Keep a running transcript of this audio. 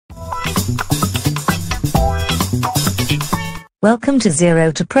Welcome to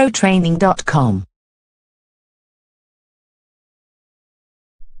ZeroToProTraining.com.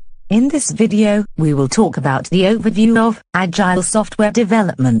 In this video, we will talk about the overview of Agile software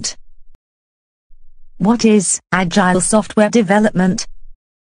development. What is Agile software development?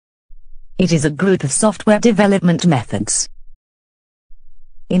 It is a group of software development methods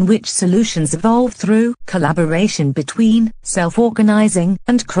in which solutions evolve through collaboration between self-organizing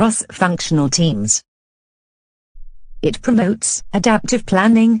and cross-functional teams. It promotes adaptive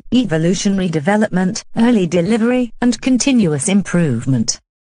planning, evolutionary development, early delivery, and continuous improvement.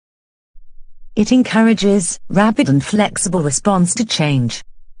 It encourages rapid and flexible response to change.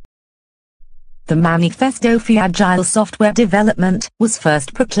 The Manifesto for Agile Software Development was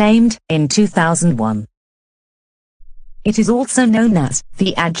first proclaimed in 2001. It is also known as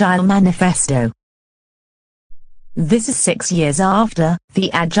the Agile Manifesto. This is 6 years after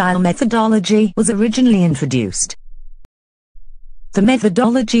the Agile methodology was originally introduced. The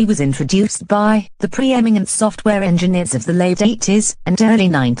methodology was introduced by the preeminent software engineers of the late 80s and early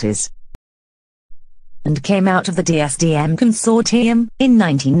 90s, and came out of the DSDM consortium in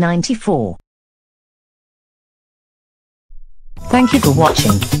 1994. Thank you for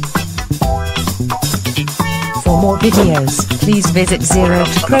watching. For more videos, please visit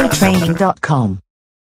ZeroToProTraining.com.